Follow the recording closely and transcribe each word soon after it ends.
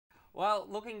Well,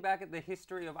 looking back at the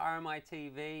history of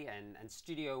RMITV and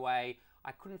Studio A,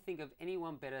 I couldn't think of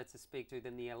anyone better to speak to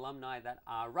than the alumni that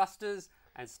are Rastas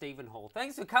and Stephen Hall.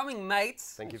 Thanks for coming,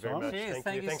 mates. Thank you very much. Cheers.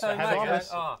 Thank you Thanks so for having much.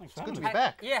 us. Oh, It's good to be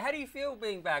back. Yeah, how do you feel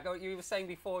being back? Oh, you were saying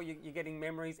before you're getting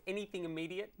memories. Anything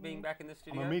immediate being back in the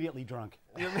studio? I'm immediately drunk.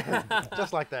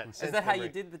 Just like that. Is that how you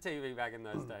did the TV back in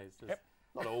those days? Just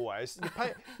Not always.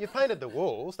 You painted the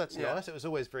walls. That's nice. It was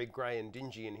always very grey and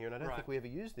dingy in here, and I don't think we ever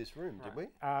used this room, did we?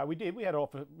 We did. We had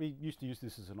office. We used to use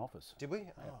this as an office. Did we?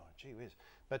 Oh, gee whiz.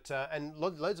 But and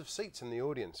loads of seats in the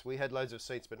audience. We had loads of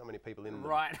seats, but not many people in them.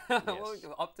 Right. Well,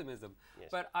 optimism. Yes.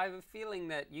 But I have a feeling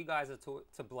that you guys are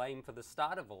to blame for the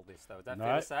start of all this, though. Is that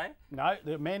fair to say? No.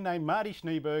 The man named Marty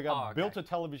Schneeberger built a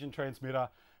television transmitter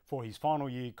for his final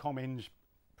year comm-eng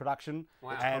production.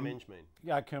 Wow. What's comm-eng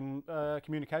mean?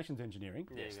 Communications engineering.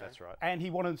 Yes, that's right. And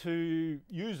he wanted to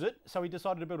use it, so he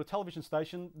decided to build a television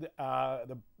station.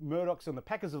 The Murdochs and the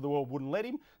Packers of the world wouldn't let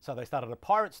him, so they started a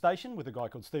pirate station with a guy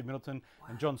called Steve Middleton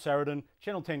and John Sarandon.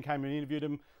 Channel 10 came and interviewed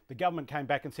him. The government came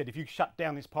back and said, if you shut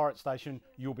down this pirate station,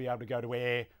 you'll be able to go to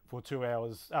air for 2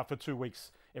 hours, for 2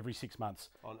 weeks every 6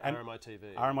 months. On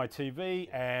RMITV.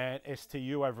 RMITV and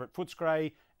STU over at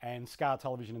Footscray and Scar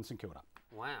Television in St Kilda.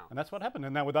 Wow. And that's what happened.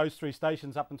 And they were those three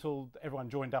stations up until everyone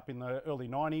joined up in the early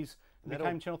 90s and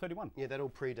became Channel 31. Yeah, that all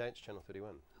predates Channel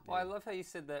 31. Well, I love how you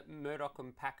said that Murdoch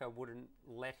and Packer wouldn't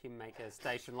let him make a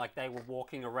station, like they were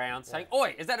walking around saying,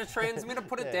 "Oi, is that a transmitter?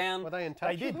 Put it down." Were they in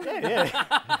touch? They did, yeah.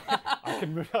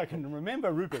 I can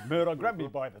remember Rupert Murdoch grabbed me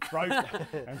by the throat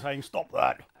and saying, "Stop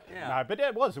that." Yeah. No, but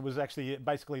it was actually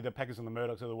basically the Packers and the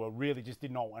Murdochs of the world really just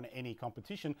did not want any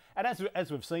competition. And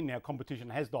as we've seen now, competition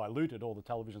has diluted all the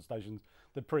television stations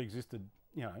that pre-existed,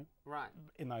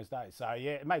 in those days. So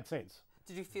yeah, it made sense.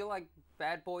 Did you feel like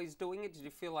bad boys doing it? Did you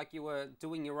feel like you were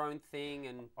doing your own thing?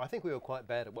 And I think we were quite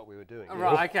bad at what we were doing.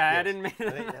 Right, okay, I didn't mean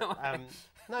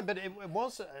no, but it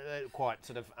was quite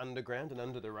sort of underground and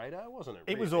under the radar, wasn't it?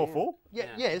 It was awful. Yeah,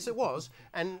 yes, it was,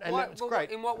 and it's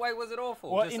great. In what way was it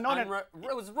awful? Well, Just it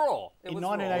was raw. In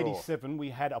 1987, we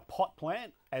had a pot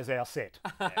plant as our set,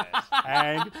 Yes.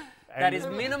 and that is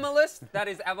minimalist. That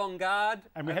is avant-garde.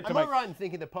 And we had to Am make. I right in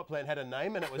thinking the pot plant had a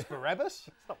name and it was Barabbas?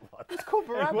 It's called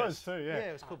Barabbas. It was too, yeah. Yeah,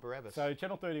 it was called Barabbas. So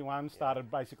Channel 31 started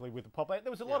basically with the pot plant.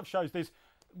 There was a lot of shows. There's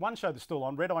one show that's still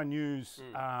on. Red Eye News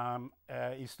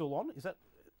is still on. Is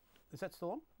that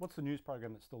still on? What's the news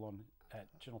program that's still on at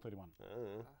Channel 31?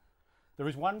 There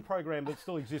is one program that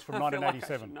still exists from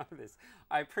 1987. I should know this.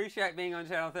 I appreciate being on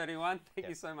Channel 31. Thank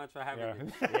you so much for having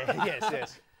me.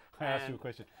 Yes. I asked you a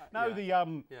question. No,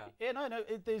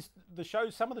 there's the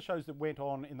shows. Some of the shows that went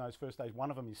on in those first days,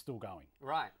 one of them is still going.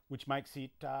 Right. Which makes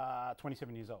it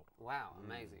 27 years old. Wow,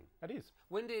 amazing. It is.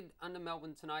 When did Under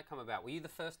Melbourne Tonight come about? Were you the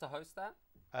first to host that?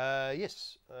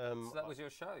 Yes. So that was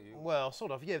your show. Well,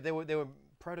 sort of. Yeah, there were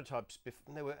prototypes.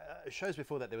 There were shows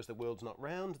before that. There was The World's Not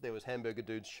Round. There was Hamburger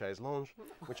Dude's Chaise Lounge,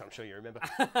 which I'm sure you remember.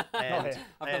 I've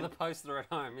got the poster at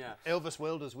home. Yeah. Elvis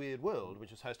Welder's Weird World,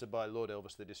 which was hosted by Lord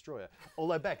Elvis the Destroyer.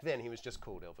 Although back then he was just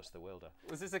called Elvis the Welder.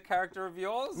 Was this a character of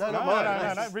yours? No.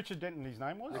 Richard Denton, his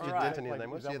name was. Richard Denton, his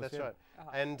name was. Yeah, that's right.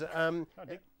 And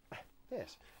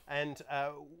yes, and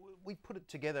we put it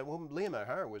together. Well, Liam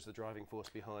O'Hara was the driving force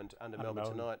behind Under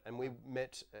Melbourne Tonight, and we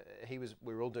met.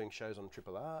 We were all doing shows on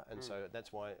Triple R, and so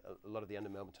that's why a lot of the Under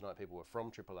Melbourne Tonight people were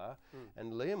from Triple R.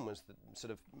 And Liam was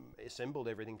sort of assembled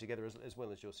everything together, as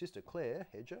well as your sister Claire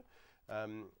Hedger.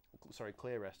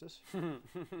 Claire Rastas.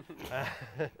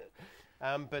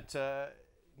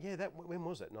 Yeah, when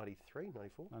was that? 93,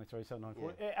 94? 93, so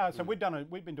 94. Yeah. So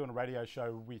we've been doing a radio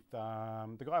show with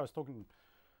the guy I was talking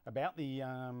about, the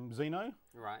Zeno,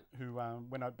 right? Who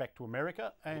went back to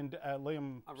America, and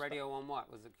Liam. A radio on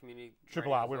what? Was it community?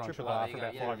 Triple R. We were on Triple R for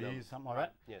about 5 years, something like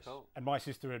that. Yes. Cool. And my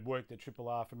sister had worked at Triple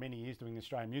R for many years doing the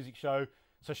Australian music show.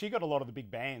 So she got a lot of the big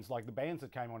bands. Like the bands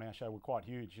that came on our show were quite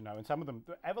huge, and some of them,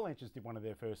 the Avalanches did one of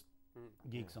their first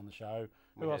gigs on the show.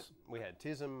 Who else? We had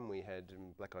Tism, we had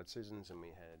Black Eyed Susans, and we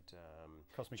had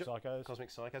Cosmic Psychos. Cosmic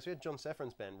Psychos. We had John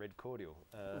Safran's band, Red Cordial.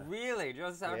 Really?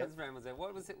 John Safran's band was there.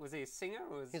 What was it? Was he a singer?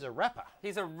 He's a rapper.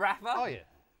 He's a rapper?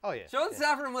 Oh, yeah. John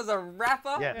Safran was a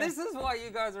rapper? Yeah. This is why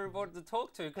you guys are important to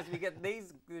talk to, because we get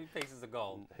these pieces of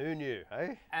gold. Who knew,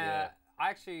 eh?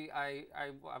 I've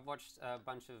watched a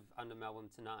bunch of Under Melbourne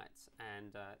Tonights,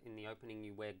 and in the opening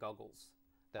you wear goggles.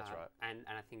 That's right. And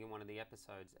I think in one of the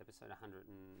episodes, episode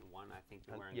 101, I think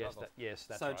you're wearing yes, goggles.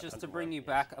 that's so right. So just to bring you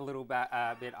back a little bit,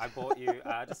 I bought you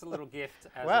just a little gift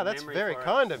as wow, a that's memory very for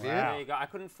kind it. of you. There you go. I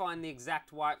couldn't find the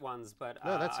exact white ones, but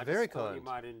no, that's I very just thought kind. you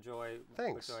might enjoy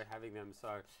having them. So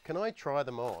can I try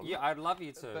them on? Yeah, I'd love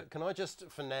you to. But can I just,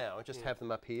 for now, have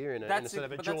them up here in a sort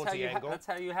of a jaunty angle? That's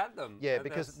how you had them. Yeah,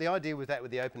 because the idea with that,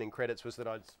 with the opening credits, was that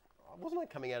wasn't I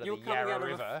coming out of the Yarra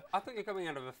River? I thought you were coming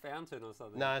out of a fountain or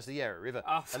something. No, it's the Yarra River.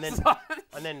 Oh,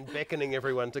 and then beckoning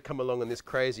everyone to come along on this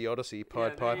crazy odyssey,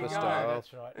 Pied Piper style.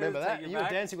 That's right. Remember that? You were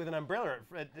dancing with an umbrella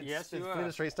at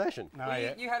Flinders Street Station.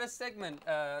 No, you had a segment,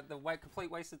 the complete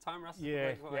waste of time, Rastas.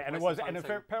 Yeah, and it was, and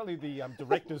apparently the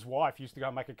director's wife used to go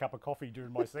and make a cup of coffee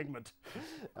during my segment.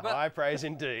 High praise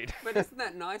indeed. But isn't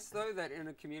that nice though, that in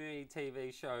a community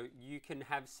TV show you can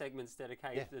have segments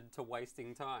dedicated to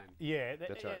wasting time? Yeah,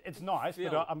 that's right. It's nice,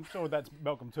 but I'm sure that's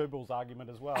Malcolm Turnbull's argument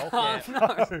as well.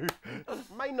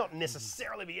 May not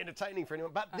necessarily be entertaining for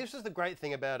anyone, but this is the great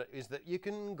thing about it, is that you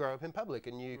can grow up in public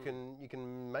and you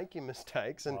can make your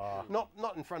mistakes, and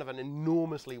not in front of an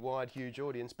enormously wide, huge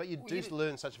audience, but you do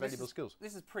learn such valuable skills.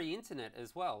 This is pre-internet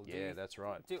as well. Yeah, that's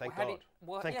right. Thank God.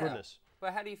 Thank goodness.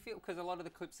 But how do you feel? Because a lot of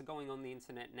the clips are going on the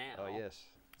internet now. Oh, yes.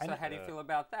 So how do you feel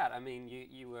about that? I mean,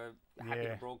 you were happy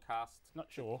to broadcast Not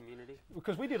sure. the community?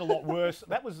 Because we did a lot worse.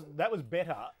 That was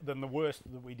better than the worst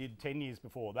that we did 10 years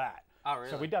before that. Oh, really?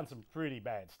 So we'd done some pretty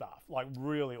bad stuff, like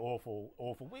really awful.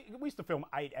 We used to film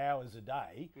 8 hours a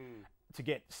day to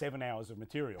get 7 hours of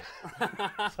material.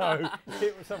 So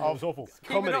it was awful.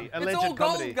 Comedy, alleged it's all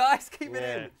comedy. gold, guys. Keep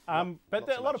it in.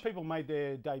 But a lot of people made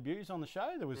their debuts on the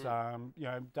show. There was,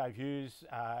 Dave Hughes,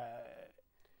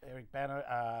 Eric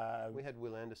Banner. We had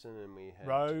Will Anderson and we had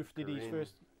Rove did his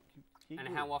first. And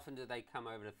how often do they come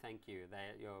over to thank you?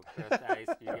 Your birthdays,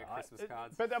 do you get Christmas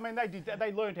cards? But I mean,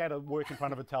 they learned how to work in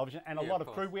front of a television, and a lot of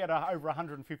crew. We had over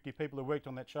 150 people who worked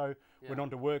on that show. Went on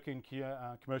to work in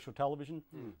commercial television,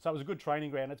 so it was a good training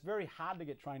ground. It's very hard to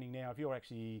get training now. If you're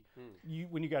actually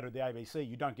when you go to the ABC,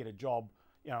 you don't get a job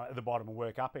at the bottom and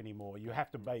work up anymore. You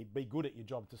have to be good at your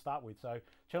job to start with. So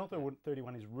Channel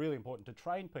 31 is really important to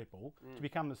train people to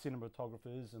become the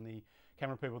cinematographers and the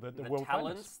camera people that the world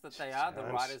talents that they are, the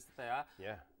writers that they are.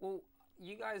 Yeah. Well,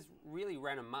 you guys really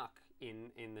ran amok in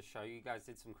the show. You guys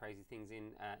did some crazy things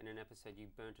in an episode. You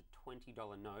burnt a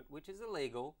 $20 note, which is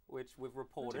illegal, which we've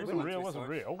reported. It wasn't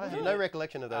real. I have no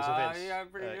recollection of those events. Yeah,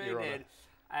 pretty really did.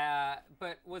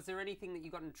 But was there anything that you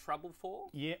got in trouble for?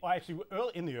 Yeah, actually,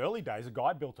 in the early days, a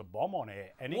guy built a bomb on air,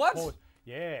 and it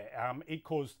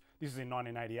caused. This is in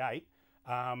 1988,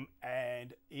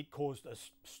 and it caused a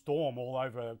storm all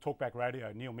over Talkback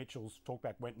Radio. Neil Mitchell's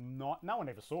Talkback went. No one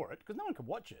ever saw it because no one could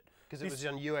watch it. Because it was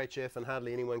on UHF and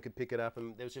hardly anyone could pick it up,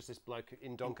 and there was just this bloke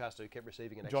in Doncaster who kept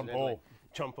receiving it accidentally.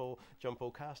 John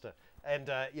Paul Caster, and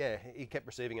he kept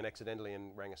receiving it accidentally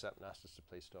and rang us up and asked us to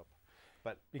please stop.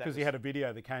 But because he had a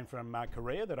video that came from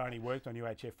Korea that only worked on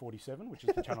UHF 47, which is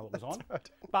the channel it was on.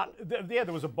 Right. But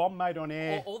there was a bomb made on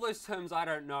air. All those terms I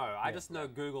don't know. I just know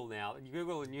Google now.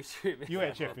 Google and YouTube.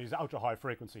 UHF is ultra high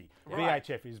frequency. Right.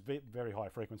 VHF is very high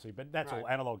frequency, but that's all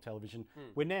analog television.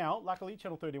 We're now, luckily,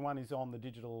 Channel 31 is on the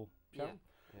digital channel.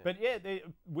 Yeah.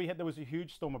 But there was a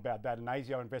huge storm about that, and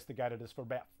ASIO investigated us for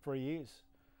about 3 years.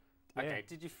 Okay,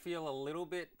 did you feel a little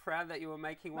bit proud that you were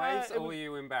making waves, or were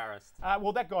you embarrassed?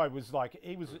 Well, that guy was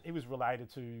he was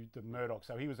related to the Murdoch,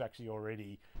 so he was actually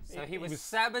already. So he was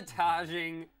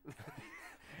sabotaging.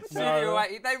 Studio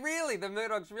 8. The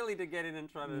Murdochs really did get in and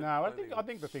try to. No, I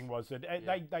think the thing was that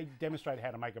they demonstrated how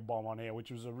to make a bomb on air,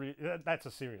 which was that's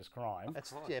a serious crime.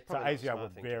 So ASIO were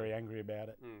very angry about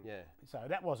it. Yeah. So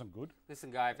that wasn't good.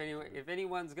 Listen, guy, if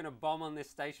anyone's going to bomb on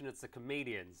this station, it's the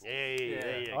comedians. There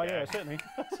you go. Yeah, certainly.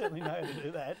 Certainly know how to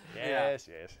do that. Yes.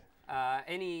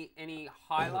 Any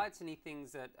highlights? Any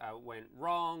things that went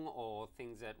wrong or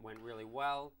things that went really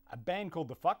well? A band called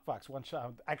the Fuck Fucks once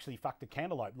actually fucked a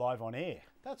cantaloupe live on air.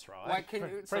 That's right. Wait, can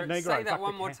you say that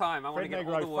one more time? I want to get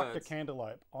all the words. Fucked a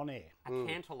cantaloupe on air. A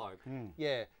cantaloupe.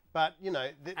 Yeah, but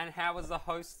and how was the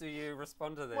host? Do you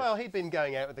respond to this? Well, he'd been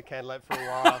going out with the cantaloupe for a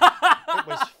while. It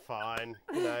was fine.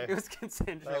 It was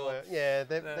consensual.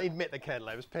 He'd met the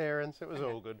cantaloupe's parents. It was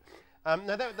all good.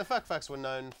 The Fuck Fucks were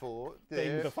known for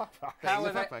being the Fuck Fucks. How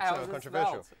were they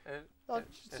controversial?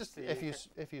 Just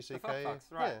F-U-C-K.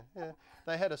 Right. Yeah.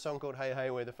 They had a song called "Hey Hey,"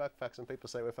 where the Fuck Fucks and people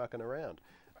say we're fucking around.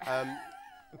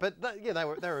 But they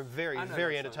were a very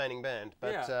entertaining band.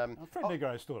 But Fred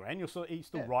Negro is still around. He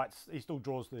still writes. He still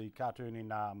draws the cartoon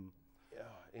in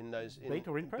in those Beat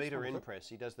or In Press? Beat or What was In it? Press.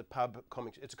 He does the Pub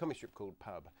comics. It's a comic strip called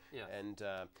Pub. Yeah. And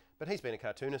but he's been a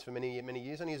cartoonist for many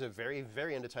years, and he's a very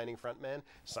entertaining front man.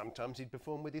 Sometimes he'd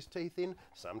perform with his teeth in,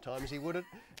 sometimes he wouldn't.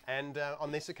 And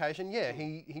on this occasion, yeah,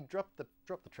 he dropped the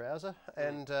trouser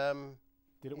and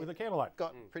Did it with a candlelight.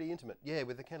 got pretty intimate. Yeah,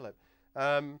 with the cantaloupe.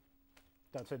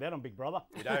 Don't say that on Big Brother.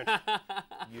 You don't.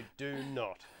 You do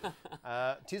not.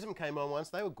 Tism came on once.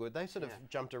 They were good. They sort of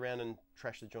jumped around and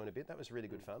trashed the joint a bit. That was really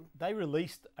good fun. They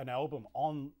released an album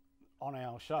on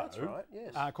our show. That's right,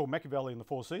 yes. Called Machiavelli and the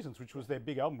Four Seasons, which was their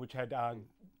big album, which had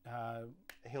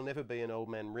He'll Never Be an Old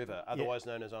Man River, otherwise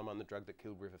known as I'm on the Drug That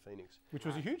Killed River Phoenix. which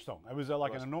was a huge song. It was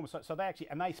like an enormous. So they actually,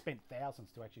 and they spent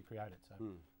thousands to actually create it. So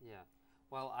Yeah.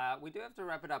 Well, we do have to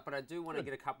wrap it up, but I do want to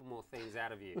get a couple more things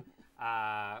out of you,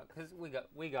 because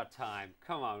we got time.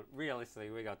 Come on, realistically,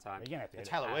 we got time. you're gonna have to It's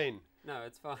edit. Halloween. No,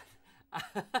 it's fine.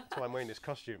 That's why I'm wearing this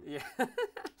costume. Yeah.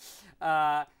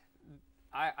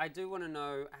 I do want to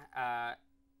know,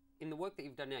 in the work that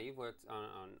you've done now, you've worked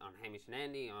on Hamish and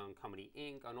Andy, on Comedy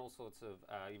Inc., on all sorts of,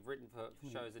 you've written for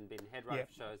shows and been head writer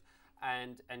for shows.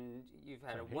 And you've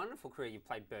had a wonderful career. You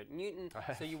played Bert Newton,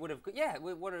 so you would have,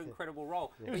 what an incredible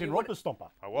role. He was in Romper Stomper.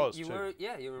 I was You too.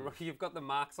 were, you've got the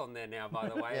marks on there now, by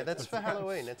the way. Yeah, that's for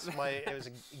Halloween. It was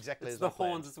exactly It's as the I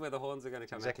planned. horns. It's where the horns are going to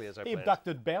come Exactly as I He planned.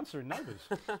 abducted Bouncer in Neighbours.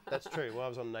 That's true. Well, I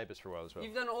was on Neighbours for a while as well.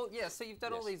 You've done all, so you've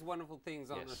done all these wonderful things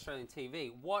on Australian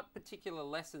TV. What particular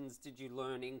lessons did you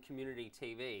learn in community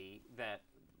TV that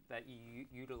you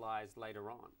utilised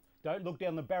later on? Don't look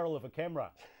down the barrel of a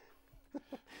camera.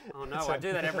 Oh no, I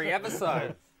do that every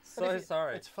episode. So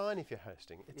sorry. It's fine if you're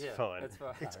hosting. It's Yeah, fine. that's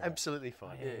fine. It's absolutely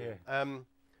fine. Yeah.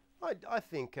 I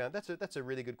think that's a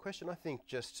really good question. I think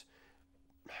just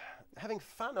having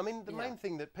fun. I mean, the main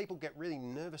thing that people get really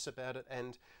nervous about it,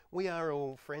 and we are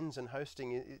all friends and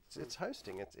hosting. It's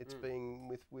hosting. It's being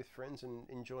with friends and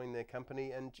enjoying their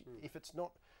company. And if it's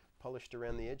not polished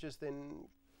around the edges, then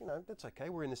that's okay.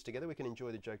 We're in this together. We can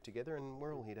enjoy the joke together, and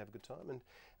we're all here to have a good time.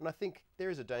 And I think there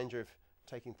is a danger of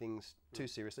taking things too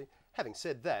seriously. Having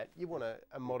said that, you want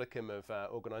a modicum of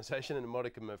organisation and a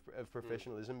modicum of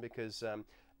professionalism, because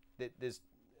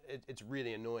it's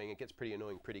really annoying. It gets pretty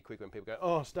annoying pretty quick when people go,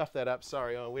 "Oh, stuff that up.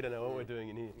 Sorry. Oh, we don't know what we're doing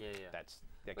in here." Yeah. That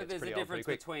But gets there's a pretty old pretty difference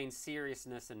quick. between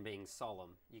seriousness and being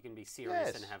solemn. You can be serious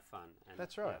Yes. and have fun. And,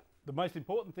 That's right. The most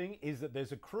important thing is that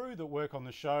there's a crew that work on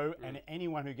the show, and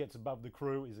anyone who gets above the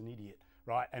crew is an idiot,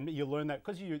 right? And you learn that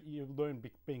because you learn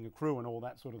being a crew and all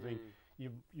that sort of thing.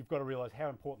 You've got to realise how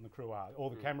important the crew are. All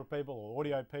the camera people, all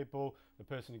audio people, the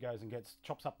person who goes and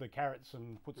chops up the carrots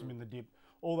and puts them in the dip.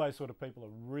 All those sort of people are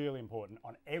really important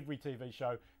on every TV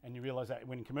show, and you realise that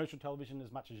when commercial television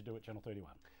as much as you do at Channel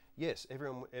 31. Yes,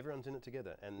 everyone's in it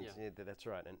together, and that's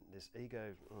right. And this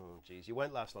ego, oh geez, you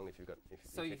won't last long if you've got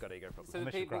ego problems. So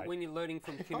Unless you're people, great. when you're learning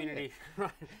from community, right?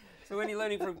 So when you're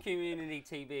learning from community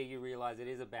TV, you realise it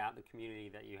is about the community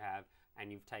that you have,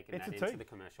 and you've taken It's that a into team. the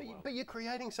commercial world. But you're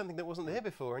creating something that wasn't there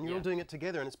before, and you're all doing it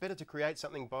together, and it's better to create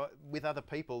something with other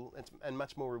people, and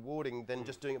much more rewarding than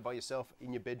just doing it by yourself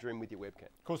in your bedroom with your webcam.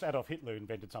 Of course, Adolf Hitler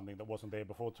invented something that wasn't there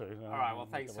before too. All right. Well,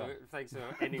 thanks for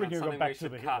ending on Bringing it something back we to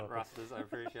should the cut, Hitler. Rastas. I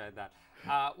appreciate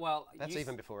that. Well, That's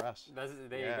even before us. There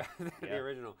you go, the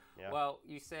original. Yeah. Well,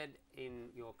 you said in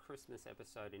your Christmas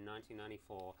episode in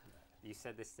 1994, you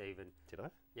said this, Stephen. Did I?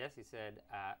 Yes, you said,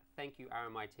 thank you,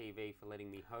 RMITV, for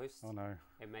letting me host. Oh no.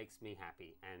 It makes me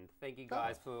happy. And thank you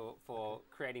guys for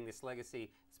creating this legacy.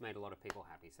 It's made a lot of people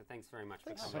happy. So thanks very much for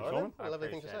coming. Simon. A lovely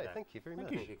thing to appreciate say. that. Thank you very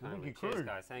much. you. Thank you kindly. Thank you, Cheers, crew.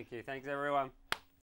 guys. Thank you. Thanks, everyone.